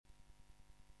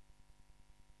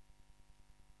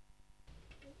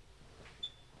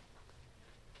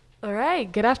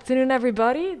right, good afternoon,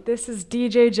 everybody. This is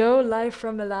DJ Gio live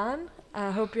from Milan. I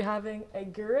hope you're having a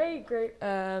great,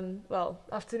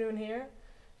 afternoon here,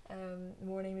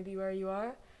 morning maybe where you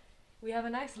are. We have a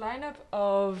nice lineup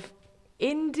of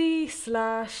indie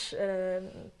slash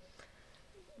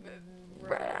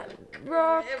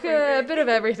rock, a bit of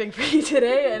everything for you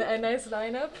today. A nice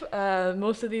lineup.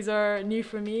 Most of these are new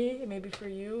for me, maybe for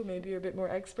you, maybe you're a bit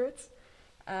more experts.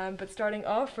 But starting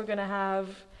off, we're gonna have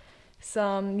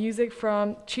some music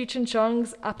from Cheech and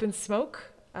Chong's Up in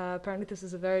Smoke. Apparently this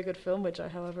is a very good film, which I,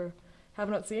 however, have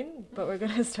not seen. But we're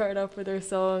going to start off with their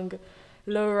song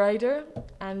Low Rider.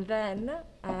 And then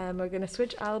we're going to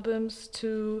switch albums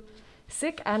to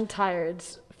Sick and Tired,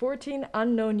 14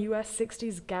 unknown US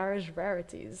 60s garage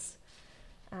rarities.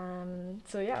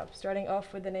 Starting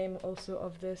off with the name also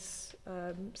of this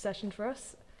session for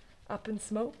us, Up in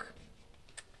Smoke.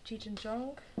 Cheech and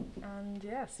Chong, and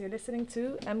yes, you're listening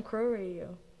to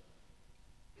mcrowradio.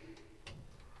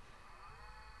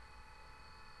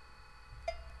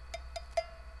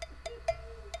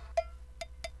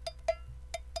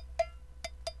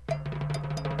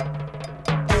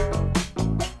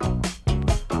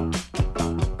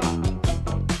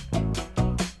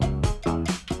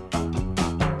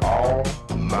 All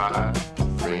my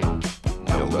friends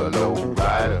know the low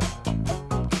rider.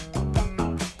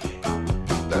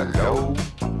 The low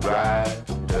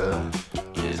rider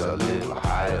is a little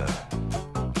higher.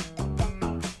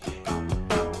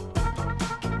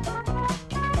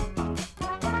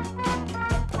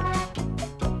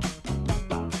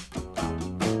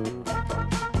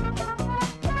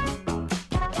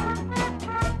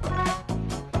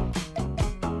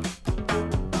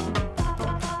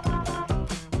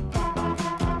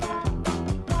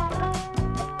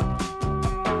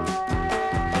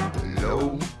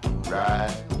 Low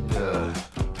rider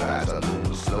drives a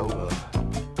little slower.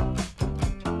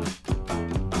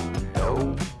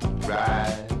 Low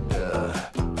rider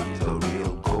is a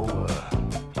real goer.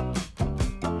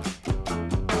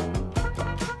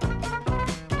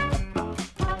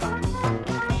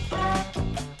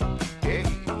 Hey.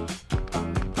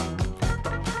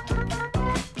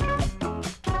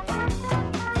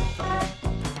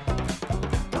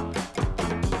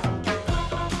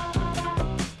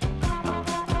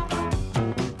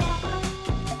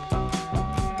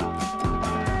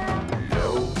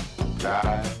 Low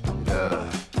rider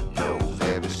knows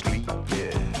every street,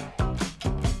 yeah.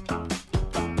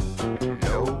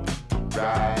 Low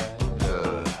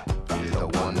rider is the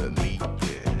one to meet,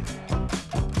 yeah.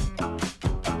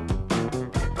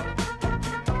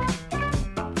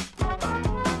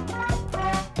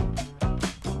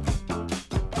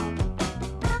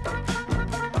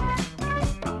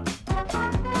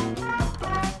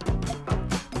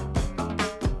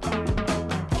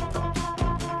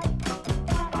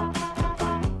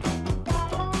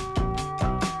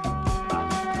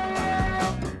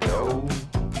 Low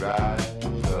rider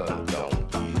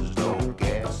don't use no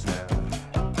gas now.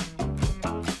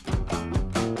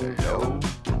 Low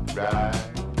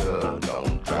rider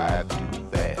don't drive too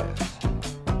fast.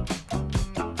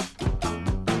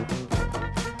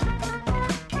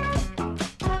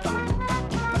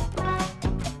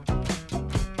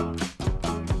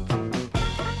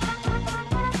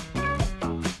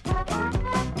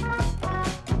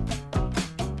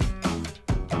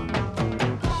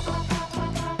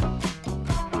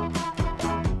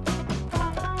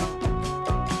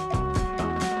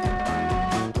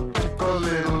 Take a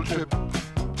little trip,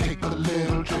 take a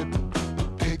little trip,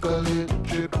 take a little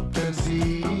trip and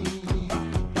see.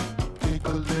 Take a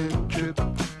little trip,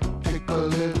 take a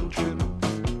little trip,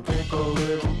 take a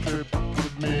little trip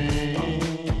with me.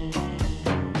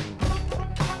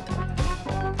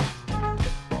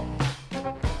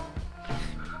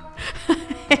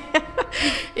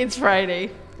 It's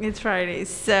Friday. It's Friday.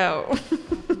 So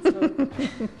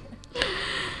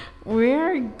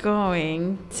we're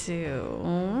going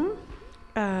to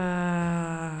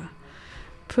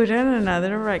put on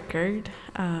another record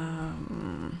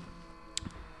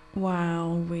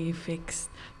while we fix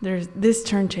there's this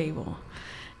turntable.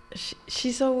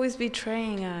 She's always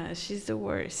betraying us. She's the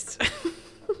worst.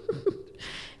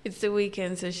 It's the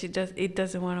weekend, so it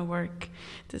doesn't want to work.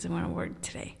 Doesn't want to work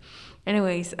today.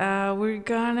 Anyways, we're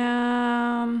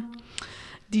gonna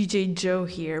DJ Joe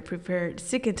here prepared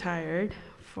Sick and Tired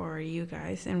for you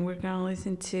guys, and we're gonna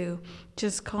listen to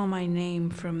Just Call My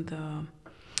Name from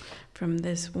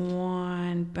this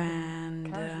one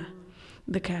band,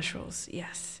 The Casuals.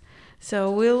 Yes. So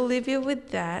we'll leave you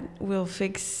with that. We'll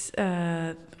fix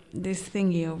this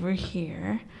thingy over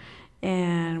here,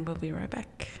 and we'll be right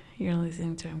back. You're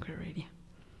listening to mcrowradio.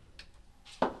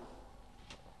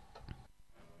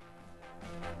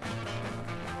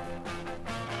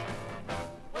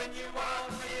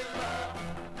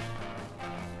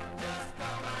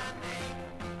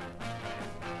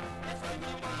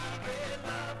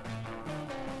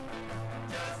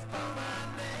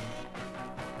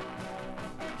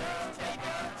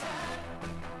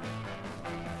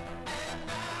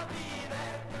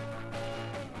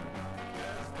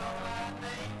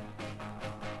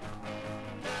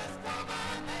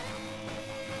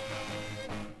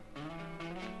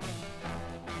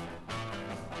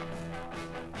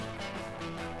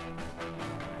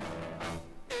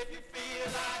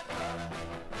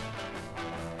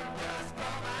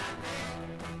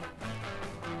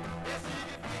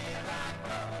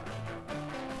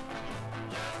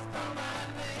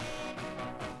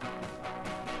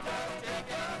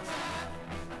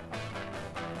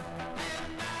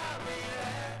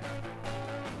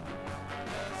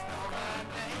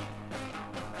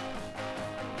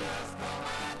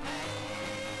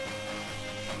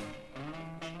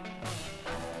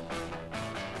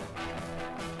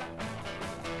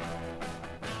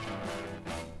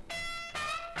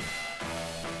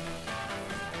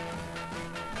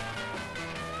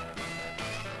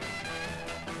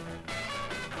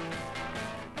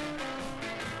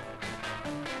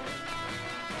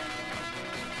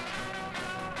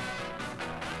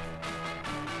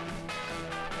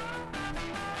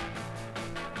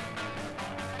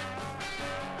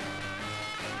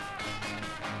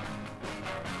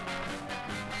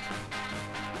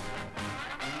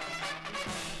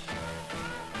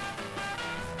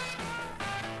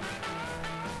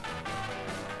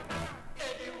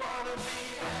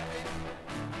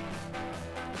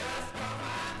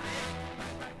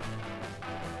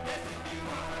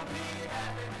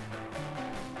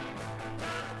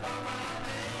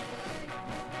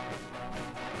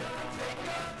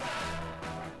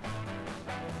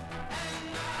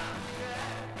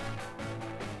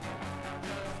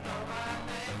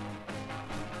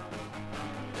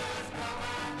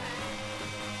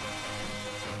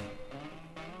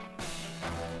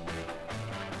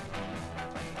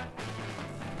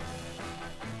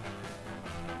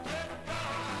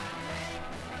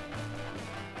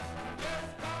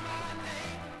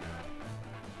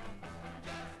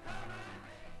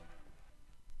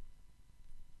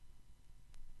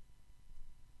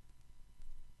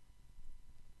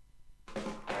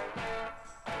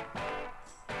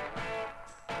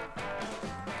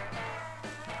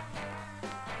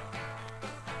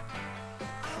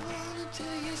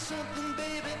 something,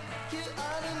 baby, you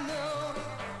ought to know.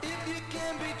 If you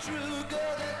can be true,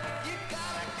 girl, then you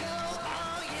gotta go.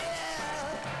 Oh yeah,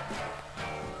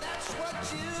 that's what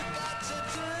you got to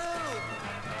do.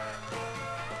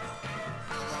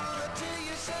 I wanna tell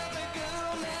you something,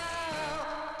 girl,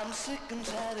 now. I'm sick and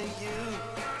tired of you.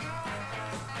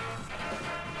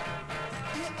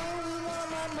 You only want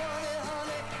my money,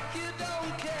 honey. You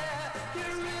don't care. You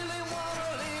really wanna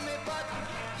leave me, but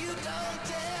you don't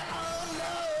dare. Oh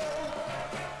no.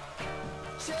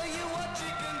 Tell you what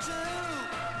you can do.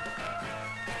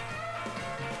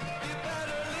 You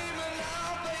better leave me now,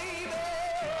 baby.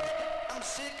 I'm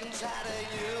sick and tired of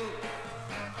you.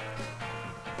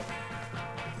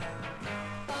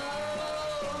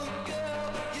 Oh, girl,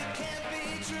 you can't be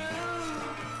true.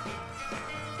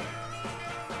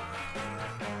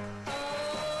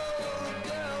 Oh,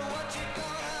 girl, what you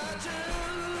gonna do?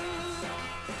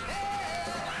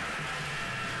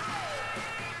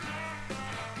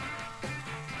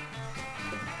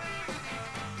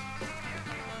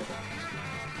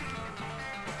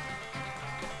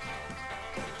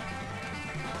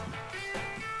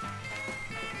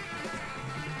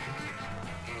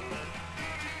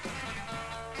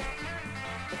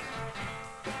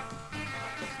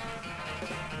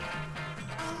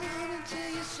 I wanna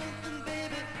tell you something,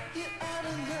 baby, you ought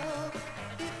to know.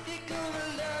 If you're gonna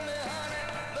love me, honey,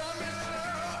 love me so.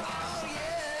 Oh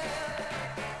yeah,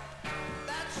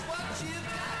 that's what you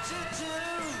got to do.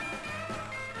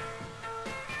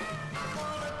 I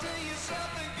wanna tell you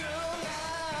something, girl,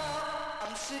 now.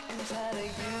 I'm sick and tired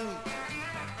of you.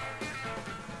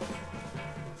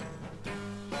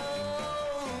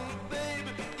 Oh,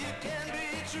 baby, you can be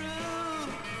true.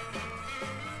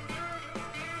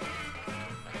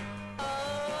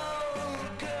 Oh,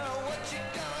 girl, what you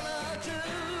gonna do?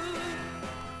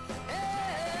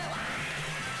 Yeah.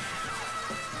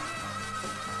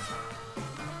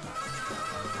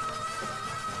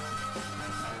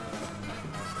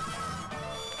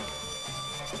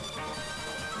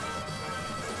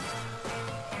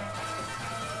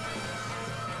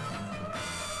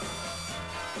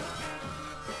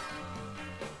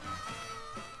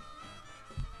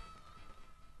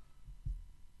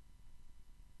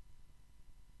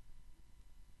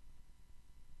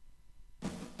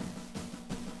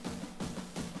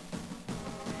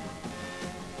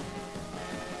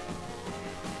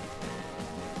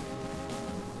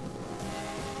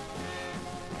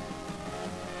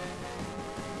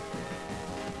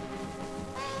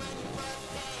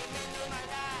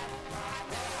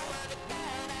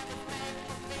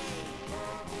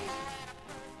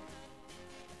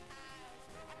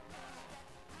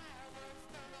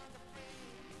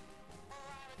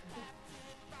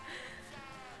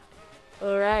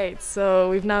 right, so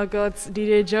we've now got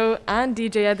DJ Gio and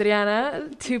DJ Adriana,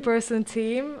 two-person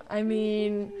team. I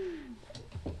mean,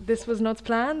 this was not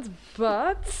planned,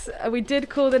 but we did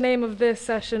call the name of this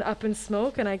session Up in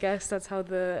Smoke, and I guess that's how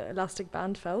the Elastic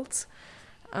Band felt.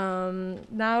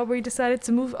 Now we decided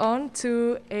to move on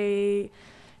to a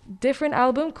different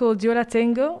album called Yo La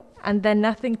Tengo, and then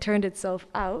Nothing Turned Itself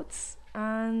Out.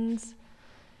 And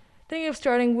thinking of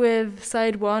starting with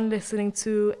side one, listening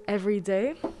to Every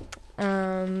Day.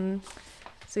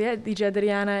 So yeah, DJ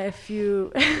Adriana, if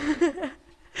you...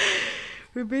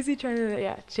 We're busy trying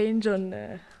to change on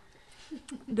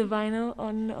the vinyl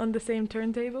on the same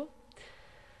turntable.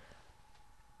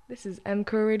 This is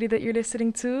mcrowradio that you're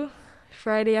listening to.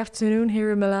 Friday afternoon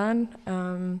here in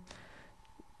Milan.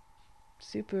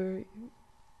 Super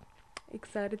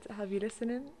excited to have you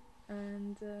listening.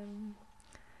 And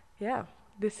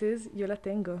this is Yo La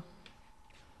Tengo.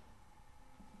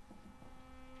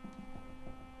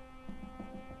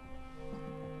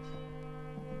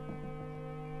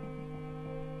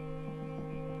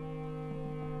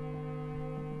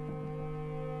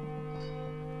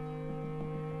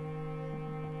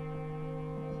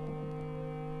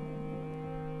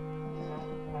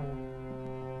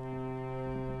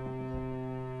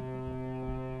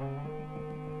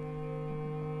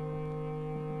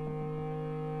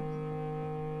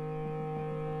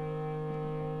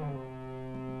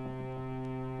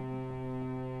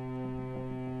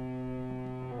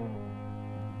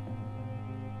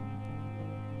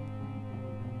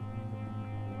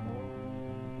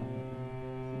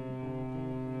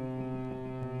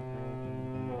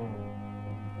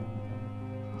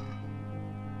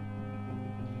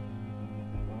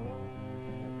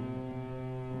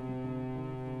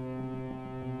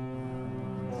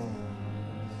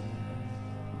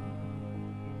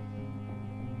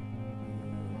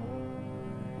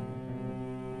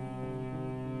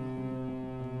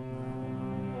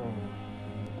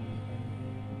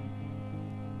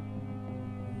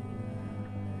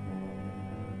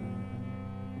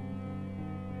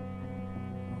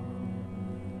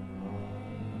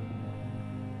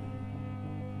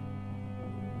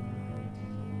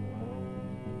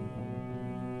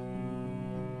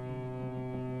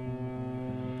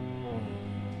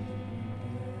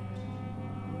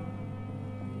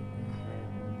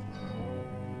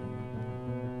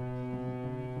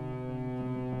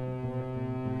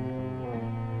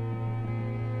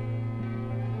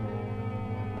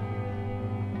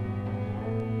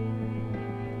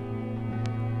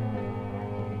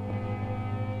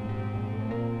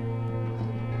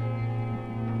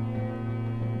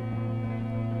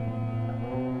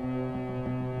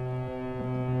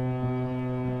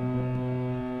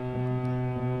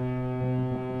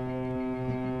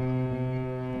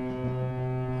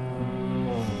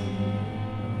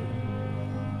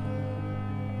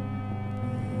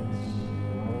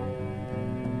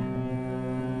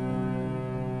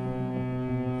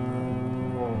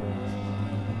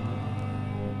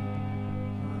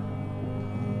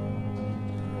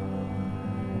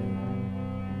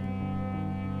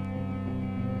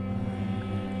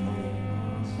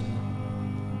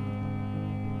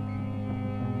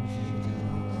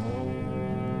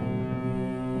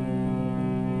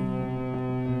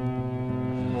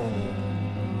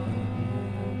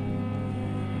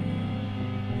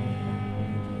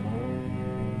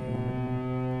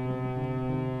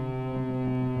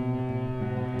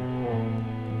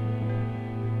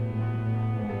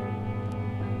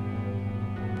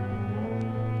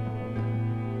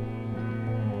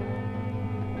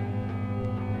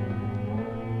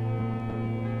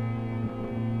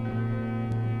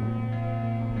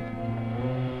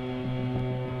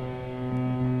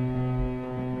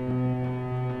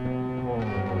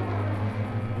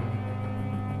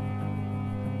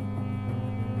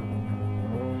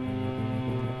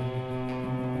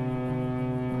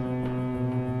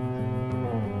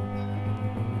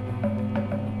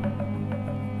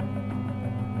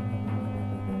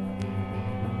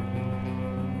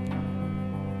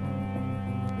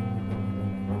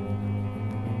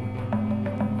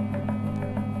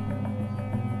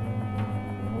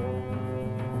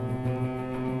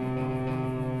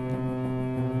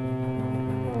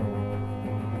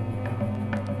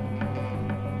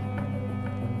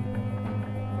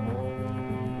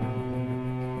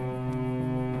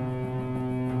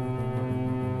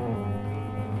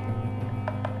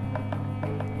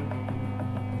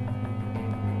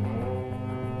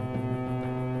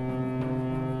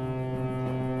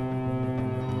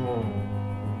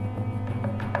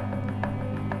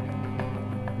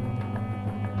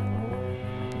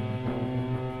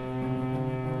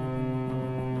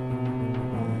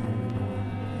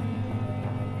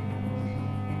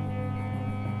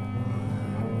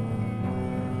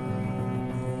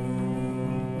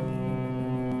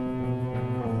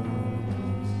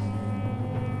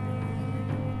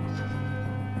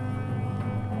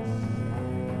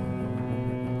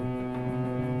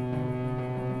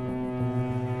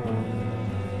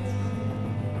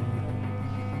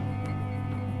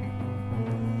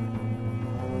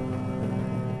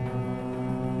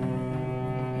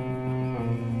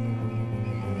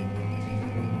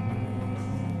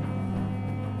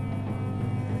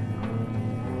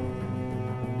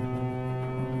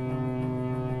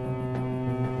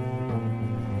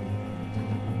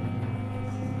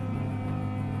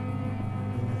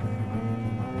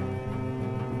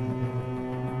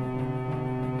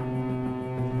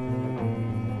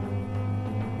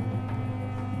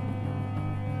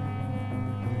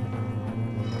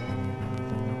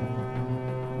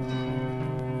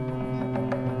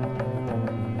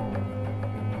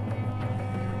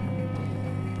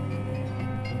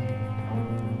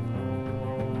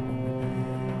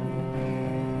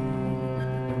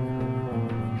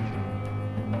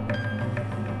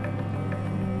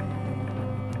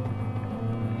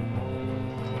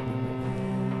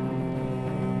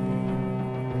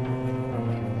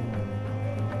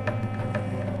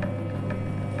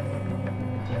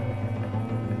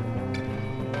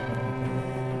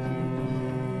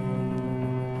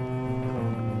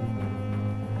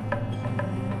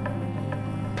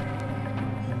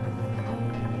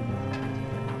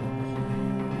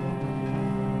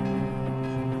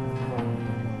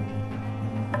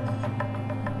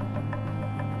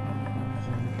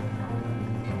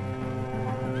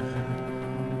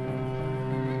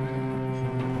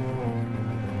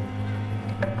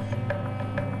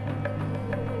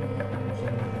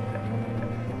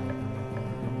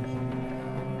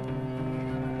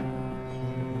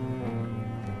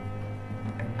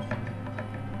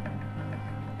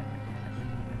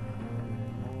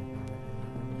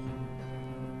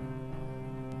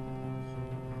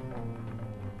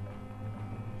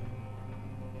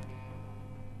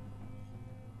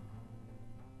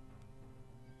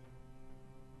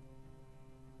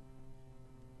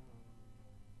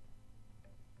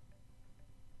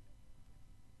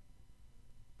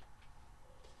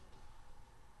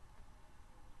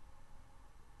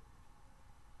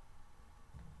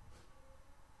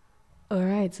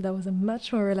 Alright, so that was a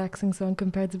much more relaxing song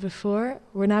compared to before.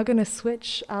 We're now going to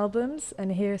switch albums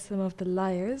and hear some of the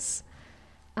Liars.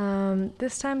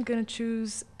 This time I'm going to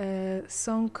choose a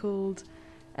song called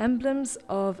Emblems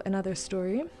of Another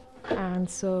Story. And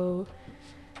so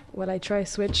while I try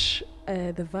switch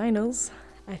the vinyls,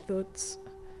 I thought...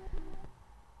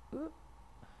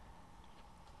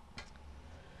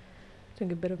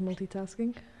 doing a bit of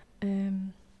multitasking.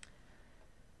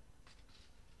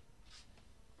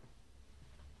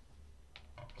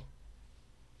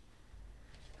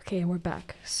 Okay, and we're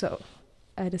back. So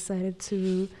I decided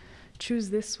to choose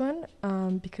this one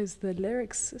because the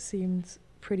lyrics seemed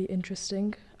pretty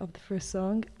interesting of the first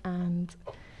song, and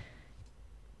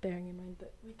bearing in mind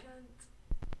that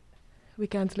we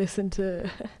can't listen to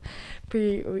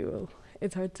we will.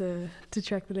 It's hard to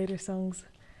track the later songs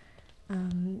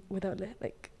without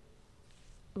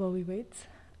while we wait.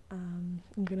 I'm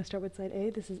gonna start with side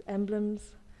A. This is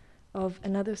Emblems of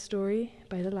Another Story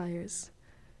by the Liars.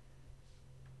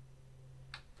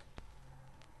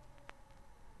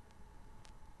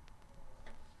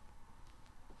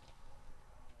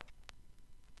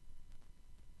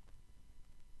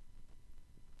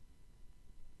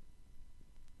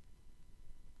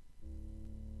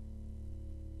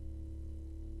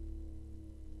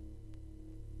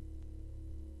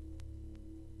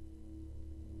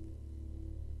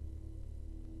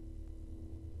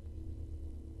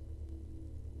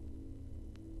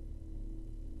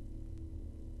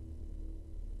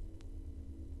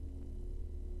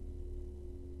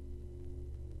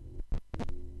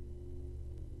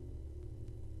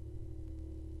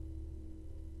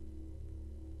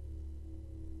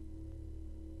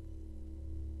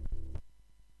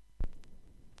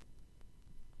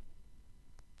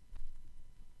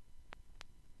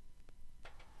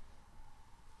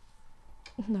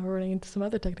 Now we're running into some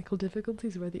other technical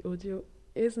difficulties where the audio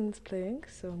isn't playing,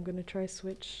 so I'm going to try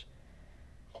switch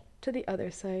to the other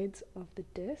side of the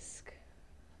disc.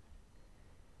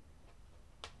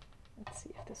 Let's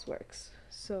see if this works.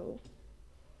 So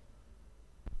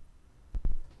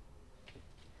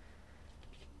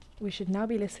we should now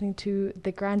be listening to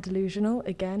The Grand Delusional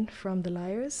again from The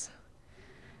Liars.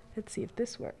 Let's see if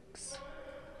this works.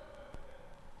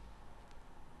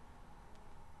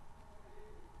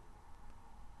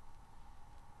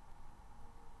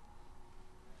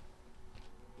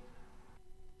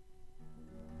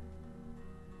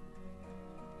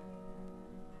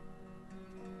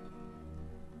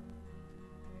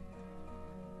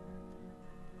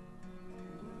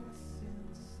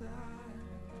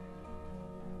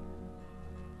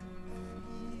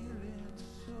 Feeling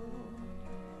so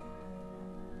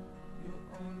you're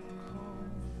on call.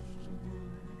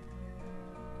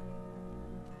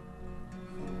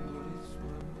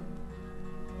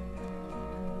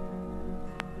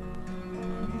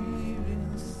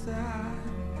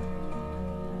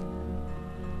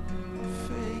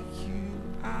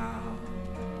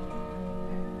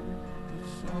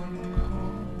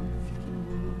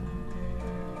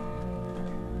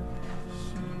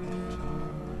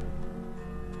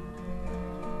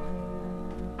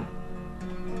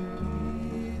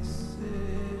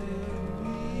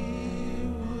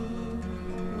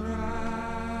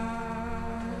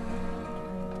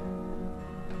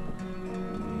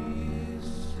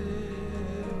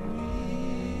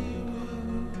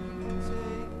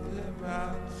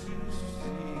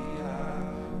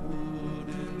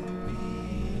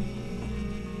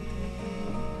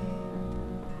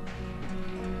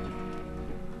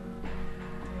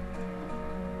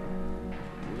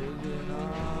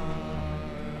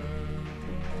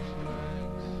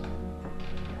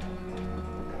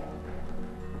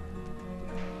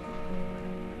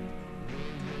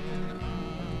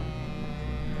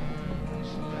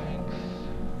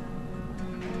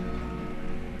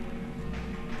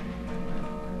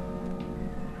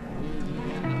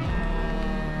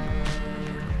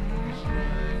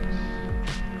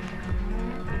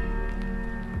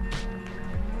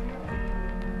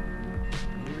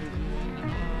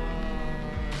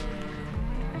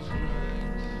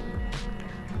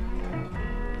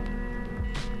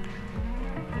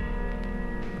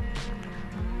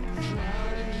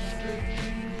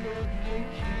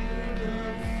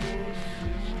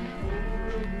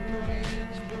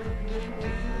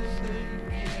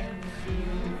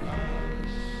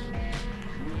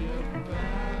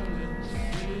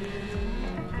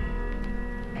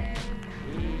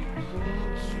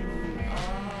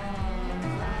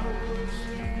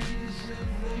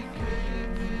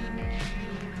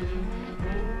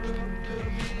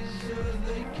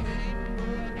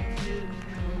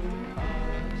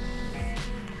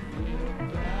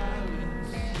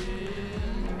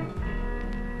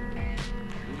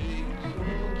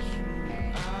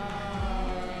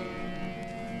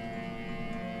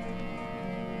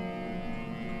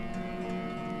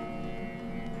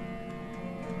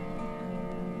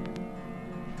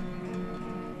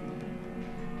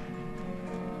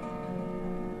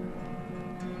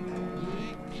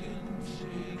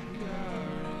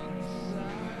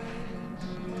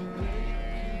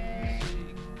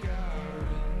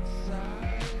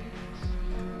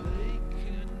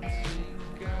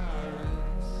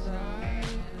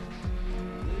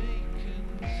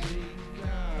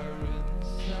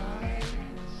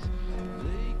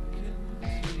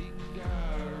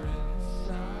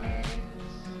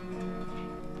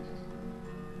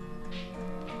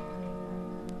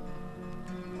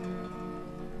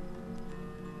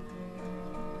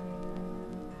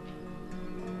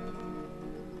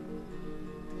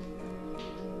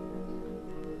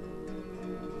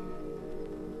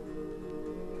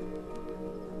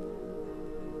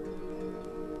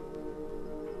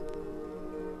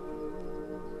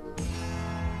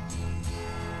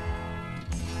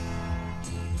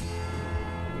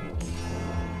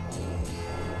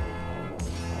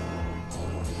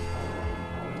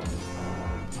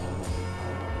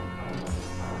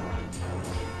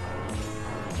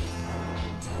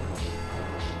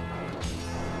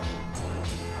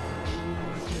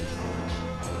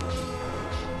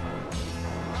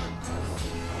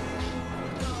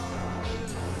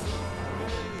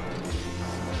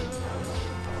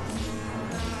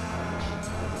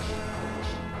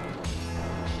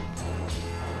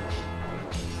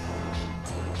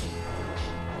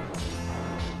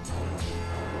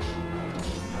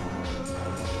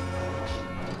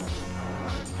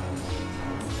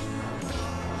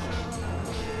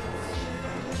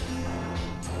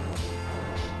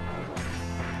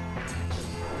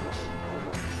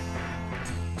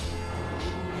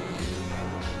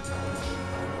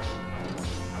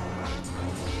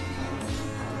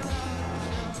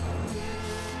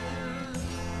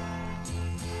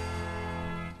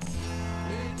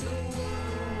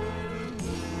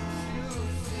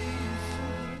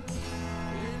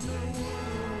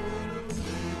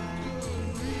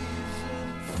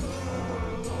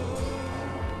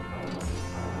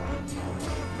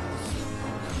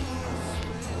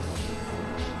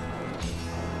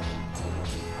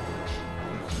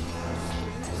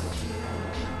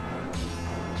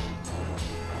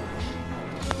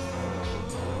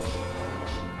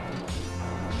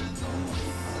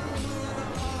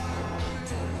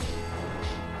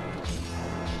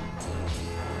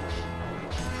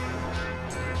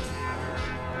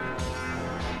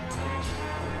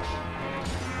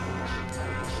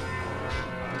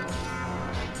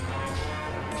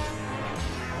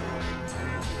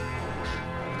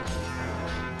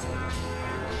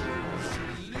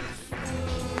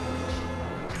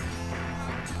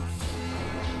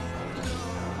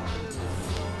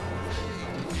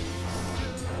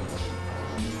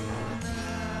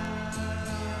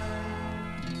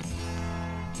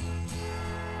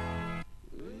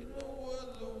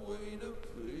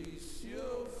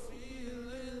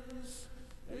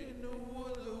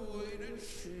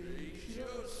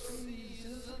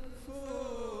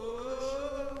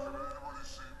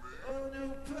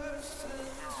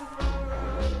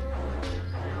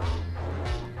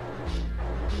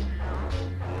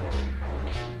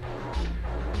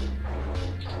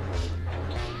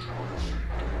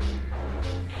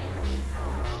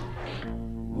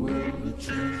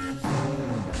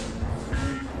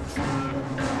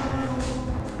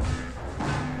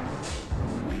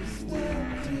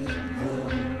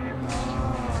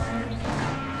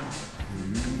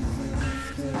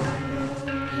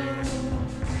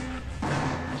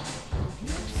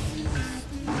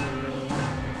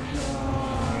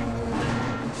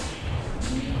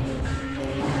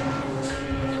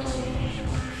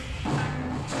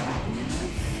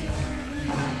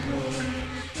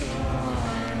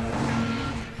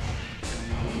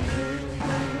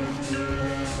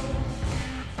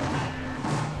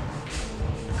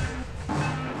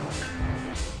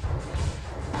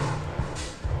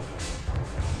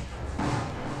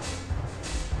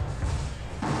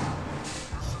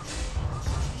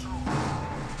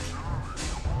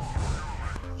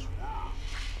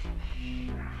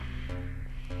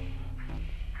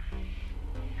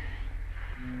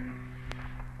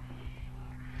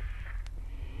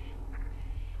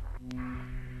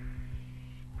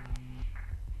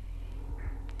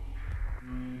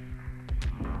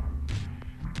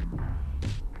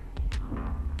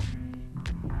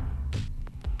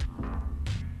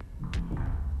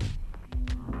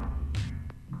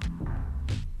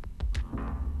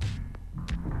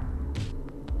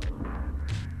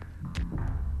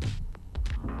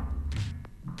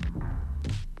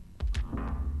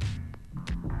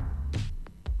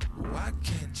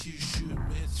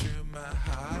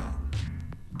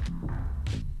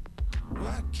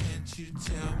 Why can't you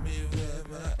tell me where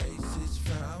my ace is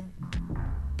from?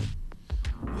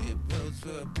 We both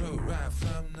were broke right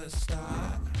from the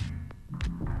start.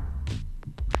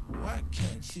 Why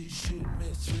can't you shoot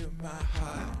me through my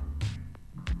heart?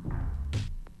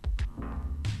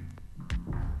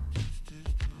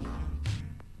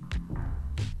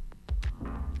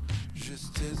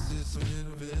 Just test this a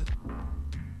little bit.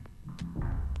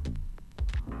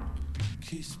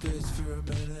 Keep space for a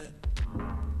minute.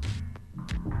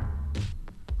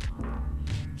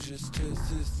 Just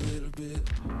test this little bit.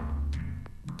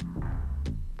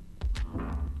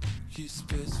 Keep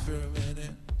space for a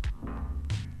minute.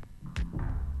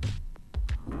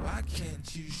 Why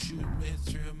can't you shoot me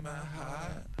through my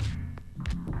heart?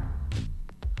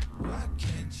 Why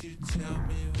can't you tell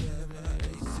me where my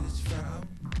ace is from?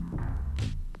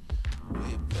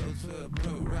 We both were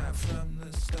broke right from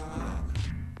the start.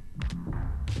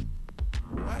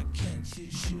 Why can't you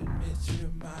shoot me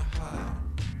through my heart?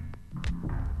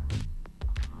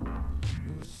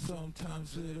 It was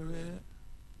sometimes literate,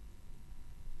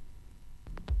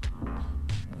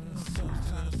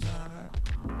 sometimes not.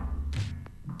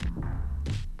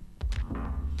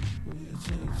 We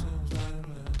take some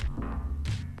vitamin,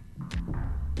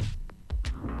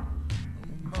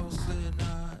 mostly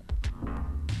not.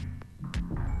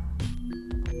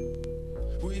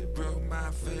 We broke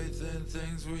my faith in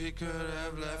things we could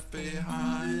have left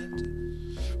behind.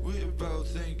 We both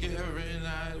think every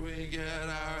night we get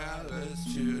our outlets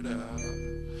chewed out.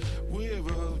 We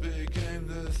both became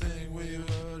the thing we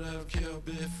would have killed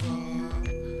before.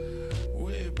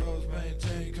 We both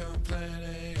maintain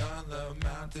complaining on the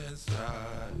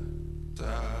mountainside.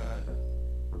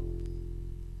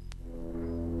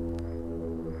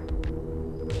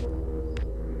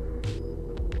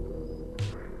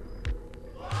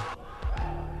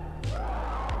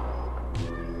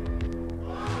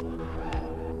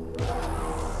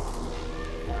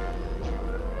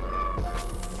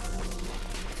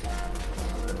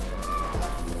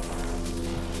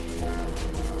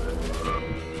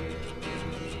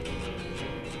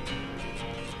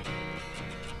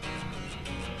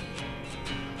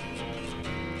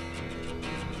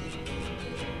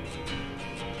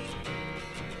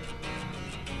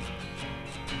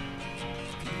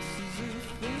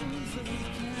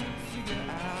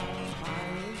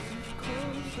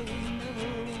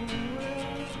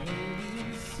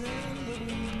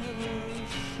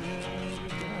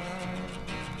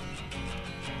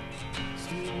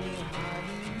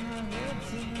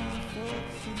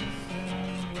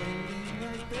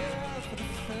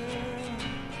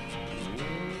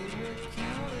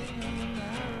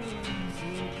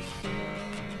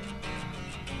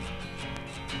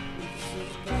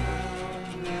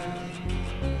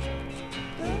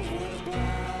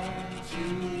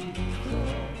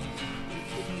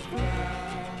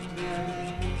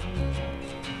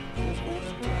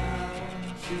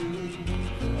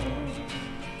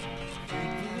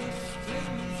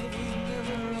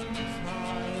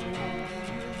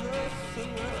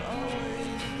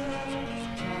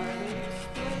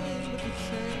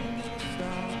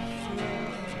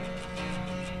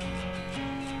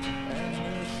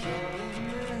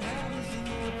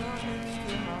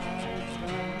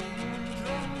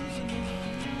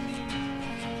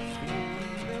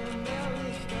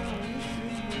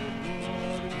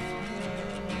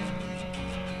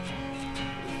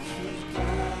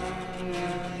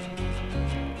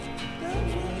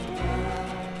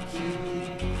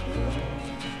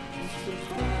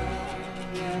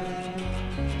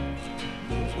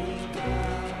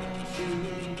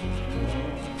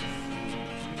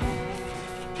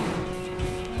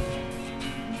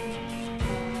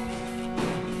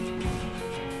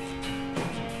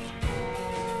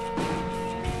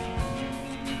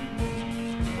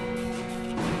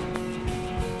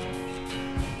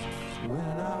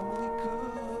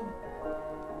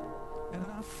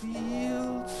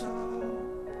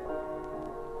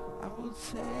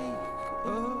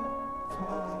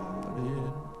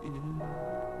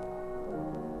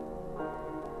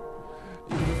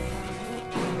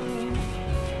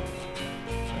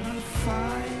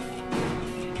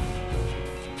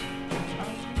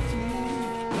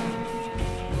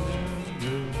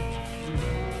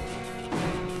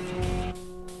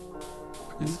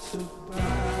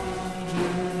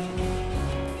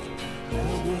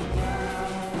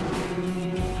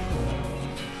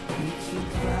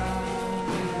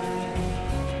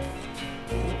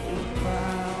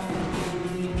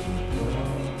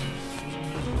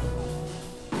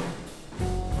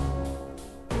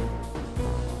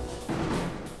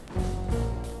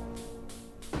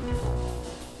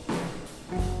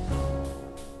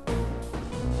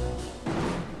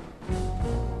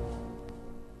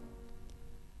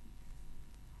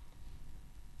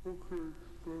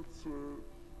 that's it.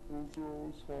 Those are all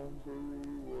the songs I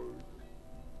really like.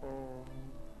 So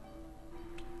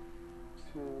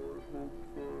I hope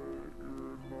that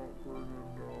you're not burning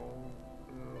down,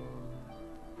 and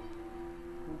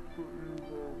hope that you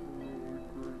have a really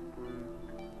great break.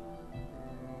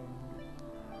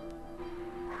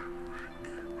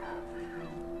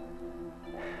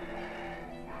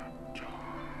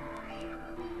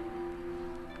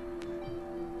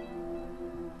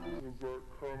 Was that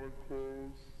kind of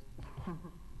close?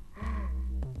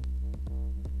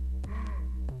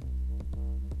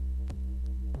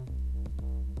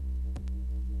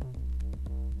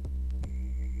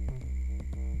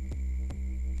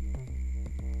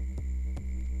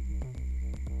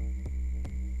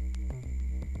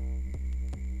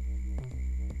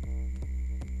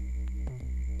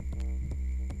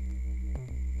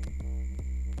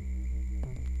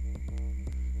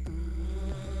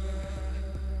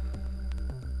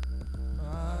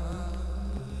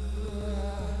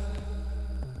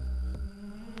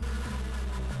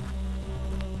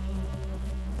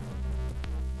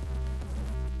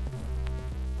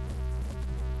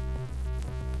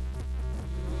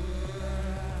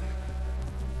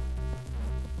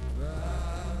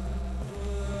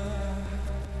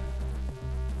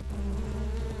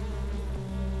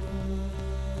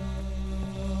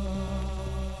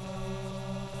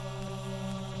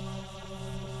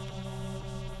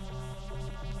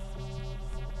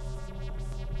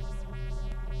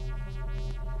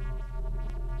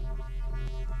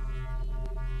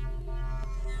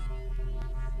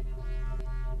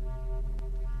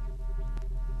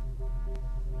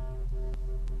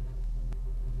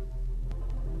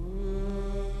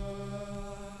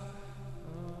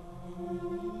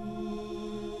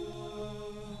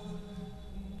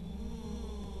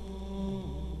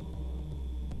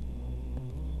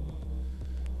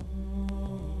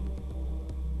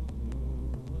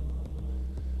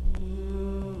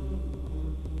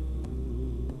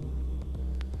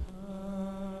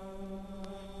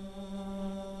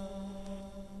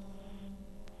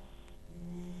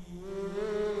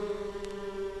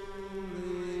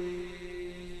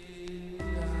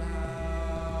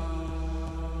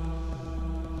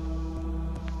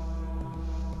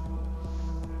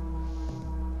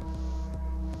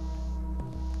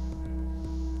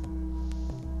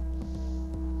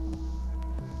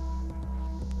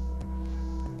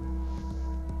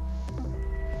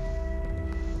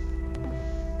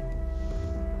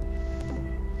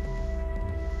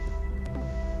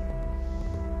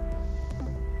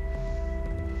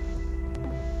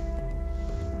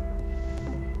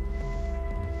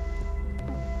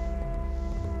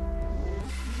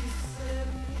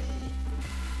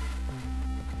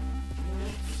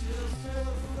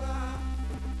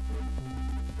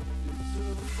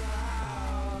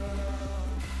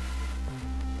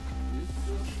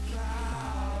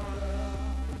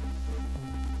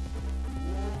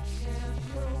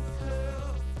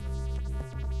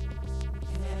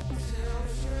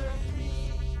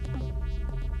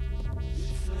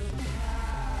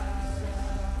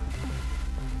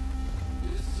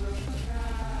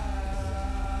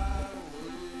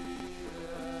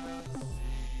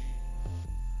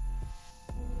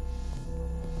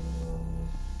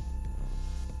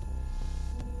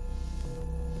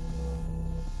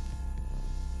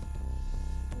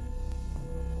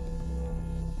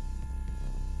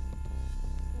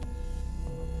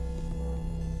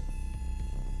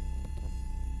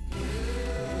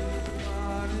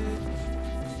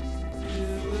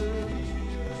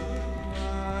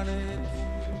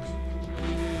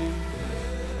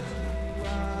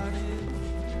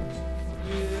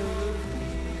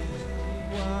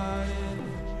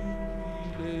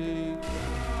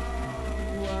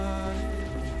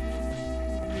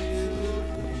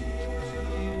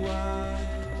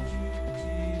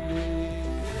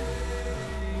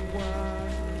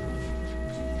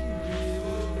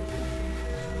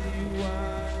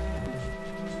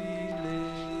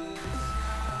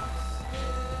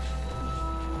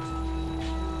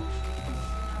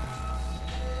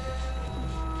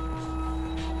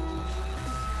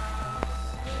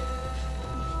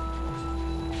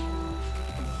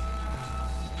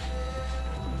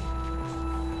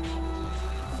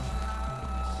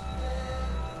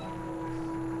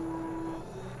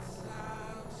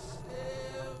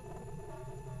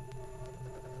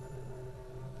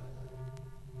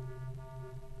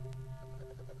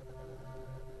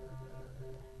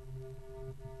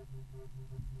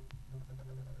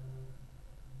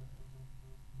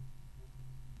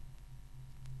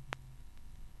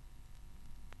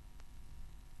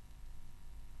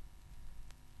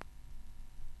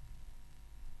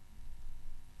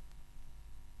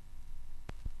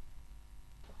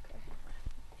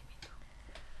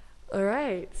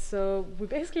 right, so we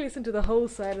basically listened to the whole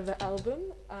side of the album.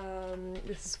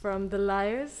 This is from The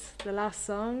Liars. The last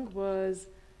song was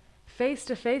Face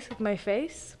to Face with My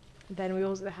Face. Then we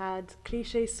also had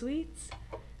Cliche Sweets,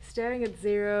 Staring at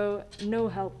Zero, No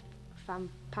Help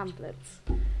Pamphlets.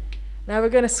 Now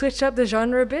we're going to switch up the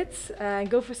genre a bit and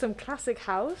go for some classic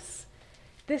house.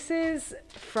 This is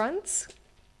Front.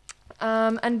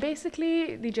 And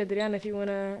basically, DJ Adriana, if you want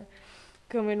to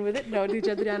come in with it. No, DJ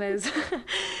Adriana is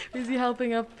busy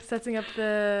setting up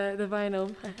the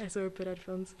vinyl. I saw her put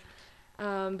headphones.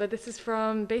 But this is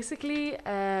from basically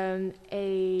a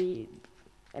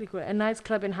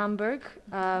nightclub in Hamburg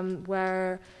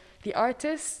where the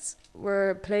artists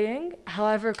were playing,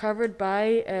 however covered by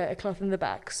a cloth in the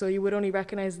back. So you would only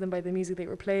recognize them by the music they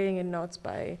were playing and not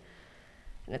by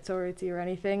an authority or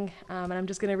anything. And I'm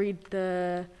just going to read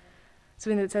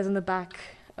something that says on the back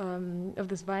of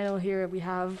this vinyl here. We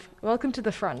have, welcome to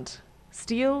the front.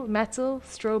 Steel, metal,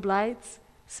 strobe lights,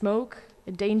 smoke,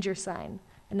 a danger sign,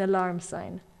 an alarm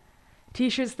sign.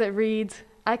 T-shirts that read,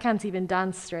 I can't even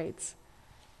dance straight.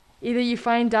 Either you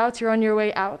find out you're on your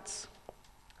way out,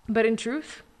 but in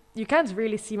truth, you can't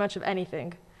really see much of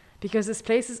anything, because this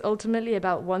place is ultimately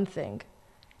about one thing: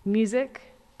 music,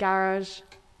 garage,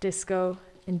 disco,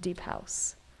 and deep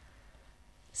house.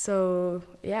 So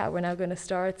yeah, we're now going to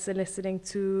start listening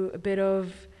to a bit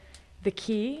of The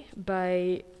Key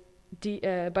by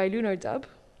Lunar Dub.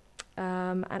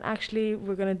 And actually,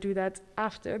 we're going to do that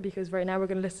after, because right now we're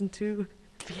going to listen to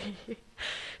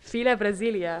Fila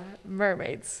Brasilia,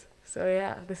 Mermaids. So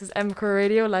yeah, this is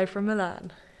mcrowradio live from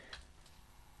Milan.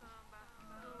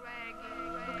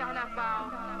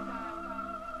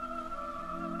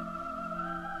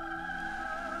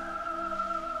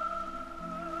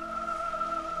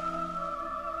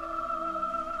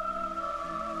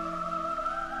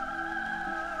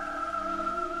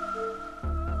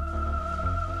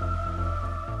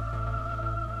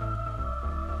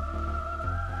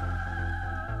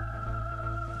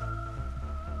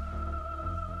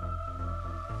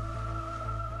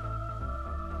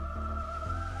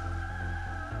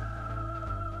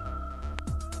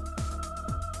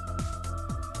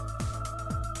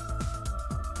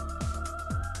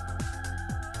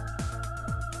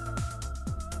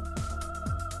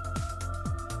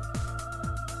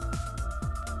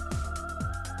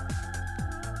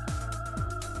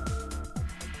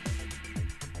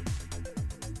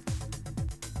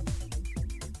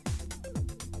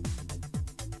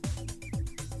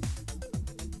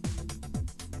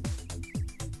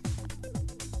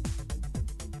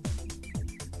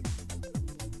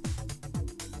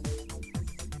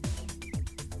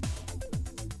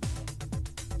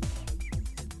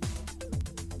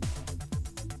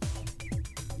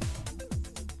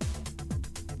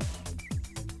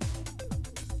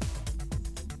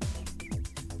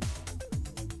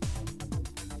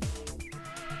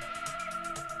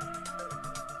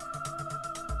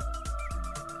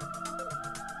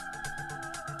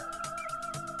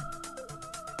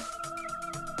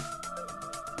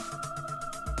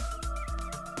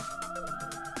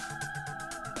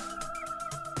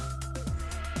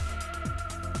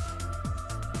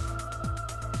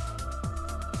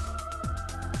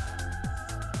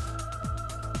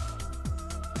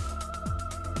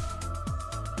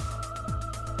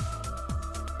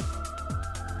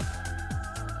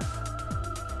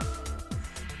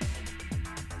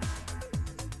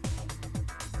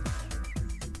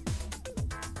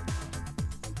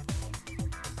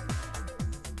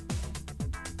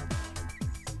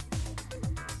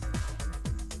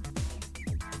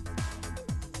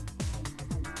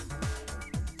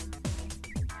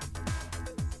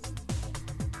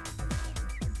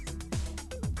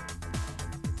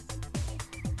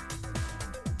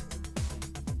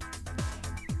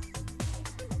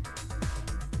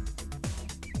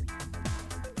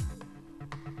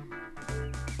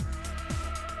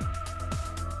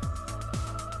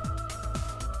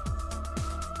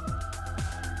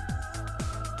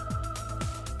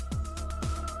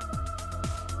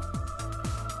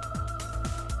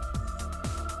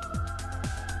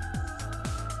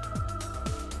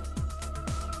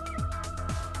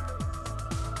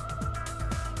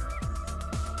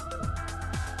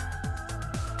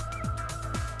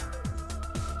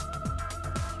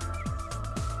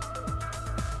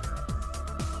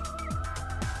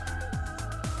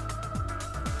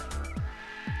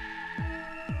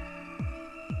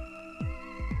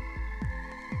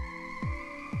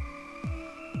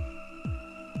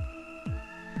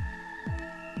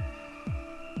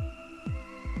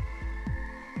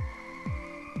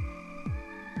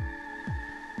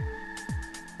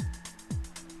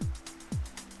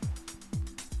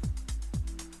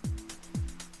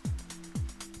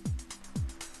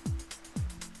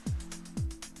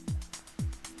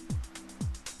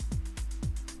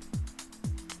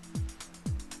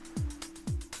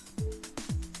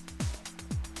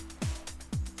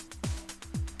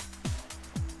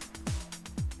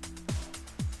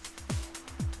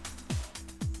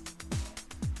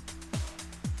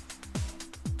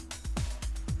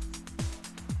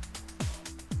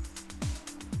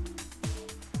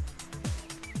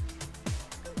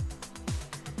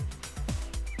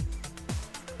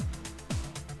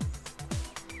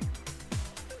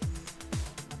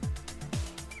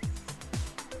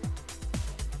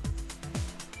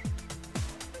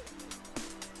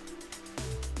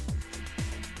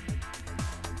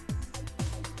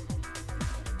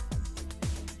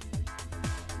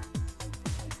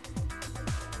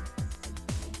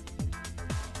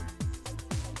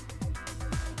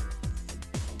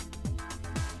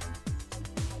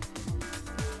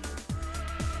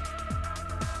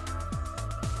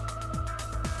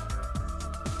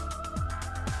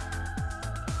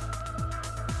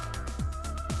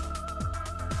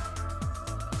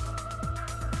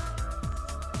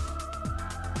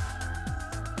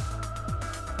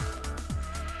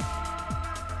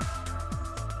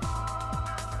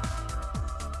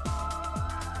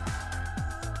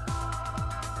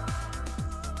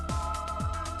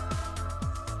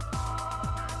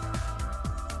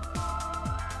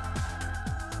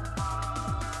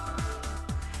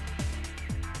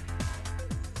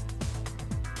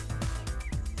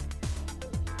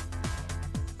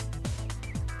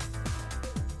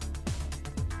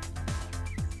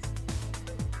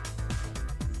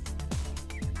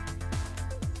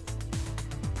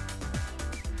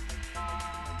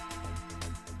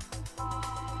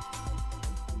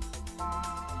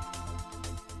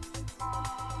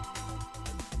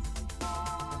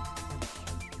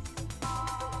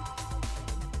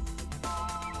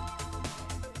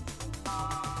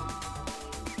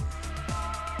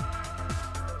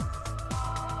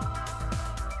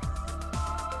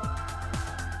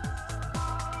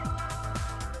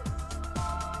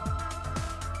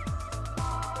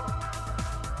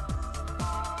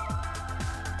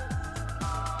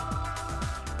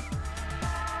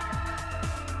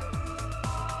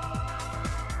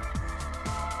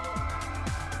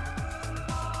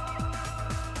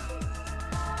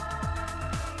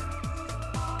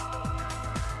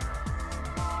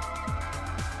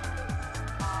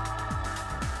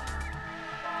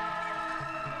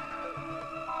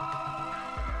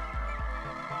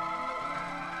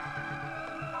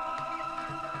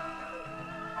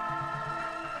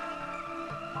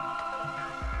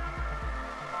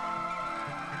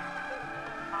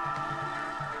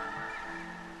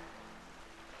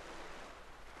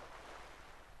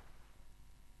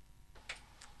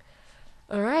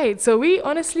 right. So we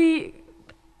honestly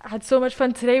had so much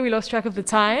fun today. We lost track of the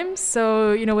time.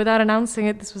 So, without announcing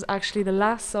it, this was actually the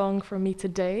last song from me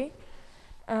today.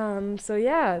 So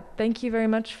yeah, thank you very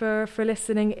much for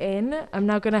listening in. I'm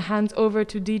now going to hand over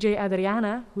to DJ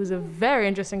Adriana, who's a very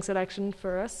interesting selection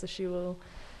for us, so she will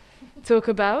talk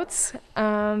about.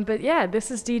 But yeah,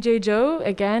 this is DJ Gio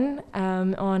again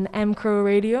on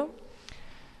mcrowradio.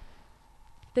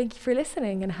 Thank you for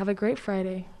listening and have a great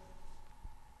Friday.